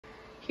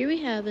Here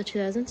we have the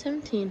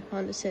 2017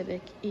 Honda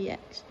Civic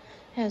EX.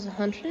 It has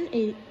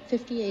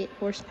 158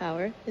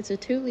 horsepower, it's a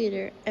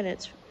 2-liter, and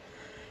it's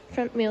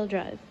front-wheel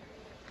drive.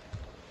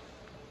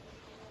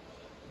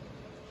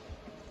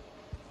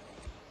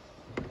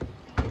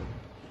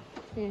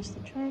 Here's the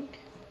trunk.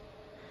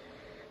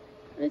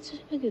 It's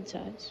a good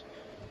size.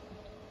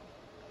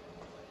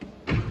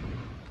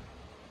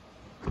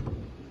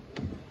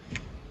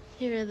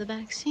 Here are the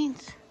back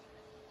seats.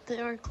 They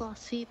are cloth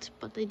seats,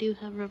 but they do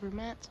have rubber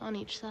mats on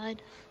each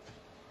side.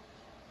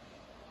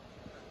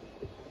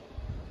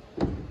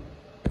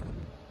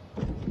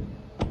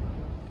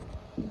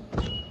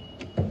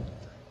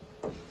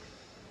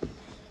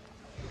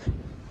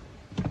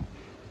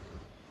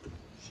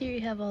 Here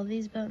you have all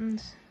these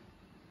buttons,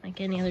 like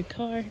any other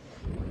car.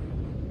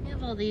 You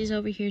have all these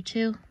over here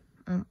too.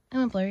 I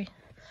went blurry.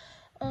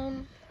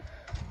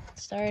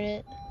 Start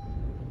it.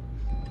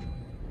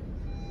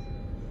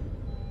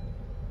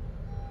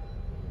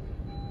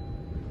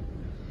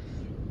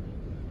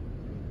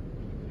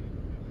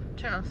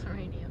 Turn off the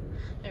radio.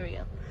 There we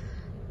go.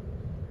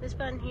 This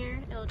button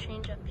here, it'll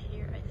change up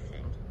here, I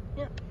think.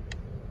 Yep.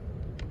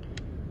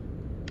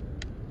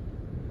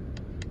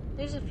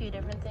 There's a few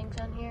different things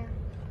on here.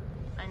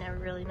 I never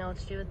really know what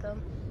to do with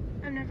them.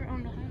 I've never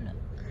owned a Honda.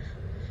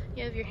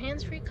 You have your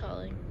hands-free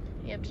calling.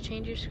 You have to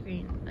change your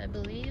screen. I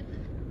believe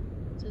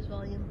it says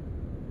volume.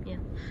 Yeah.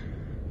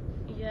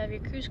 You have your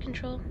cruise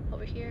control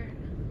over here.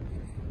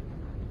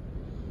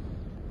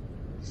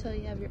 So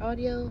you have your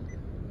audio.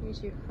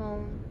 Here's your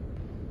home.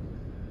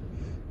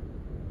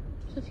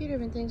 There's a few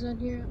different things on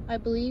here. I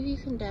believe you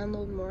can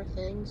download more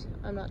things.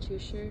 I'm not too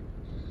sure.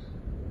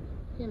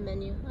 Yeah,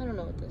 menu. I don't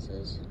know what this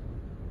is.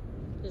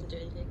 Doesn't do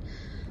anything.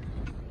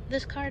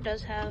 This car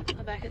does have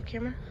a backup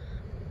camera.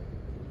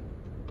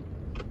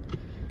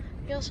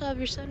 You also have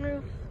your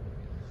sunroof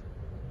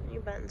and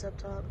your buttons up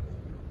top.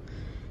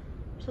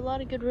 There's a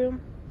lot of good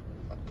room.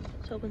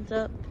 This opens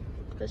up,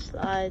 this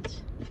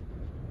slides.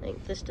 I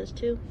think this does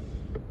too.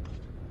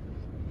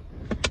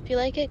 If you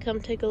like it, come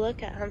take a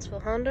look at Huntsville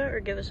Honda or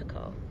give us a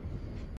call.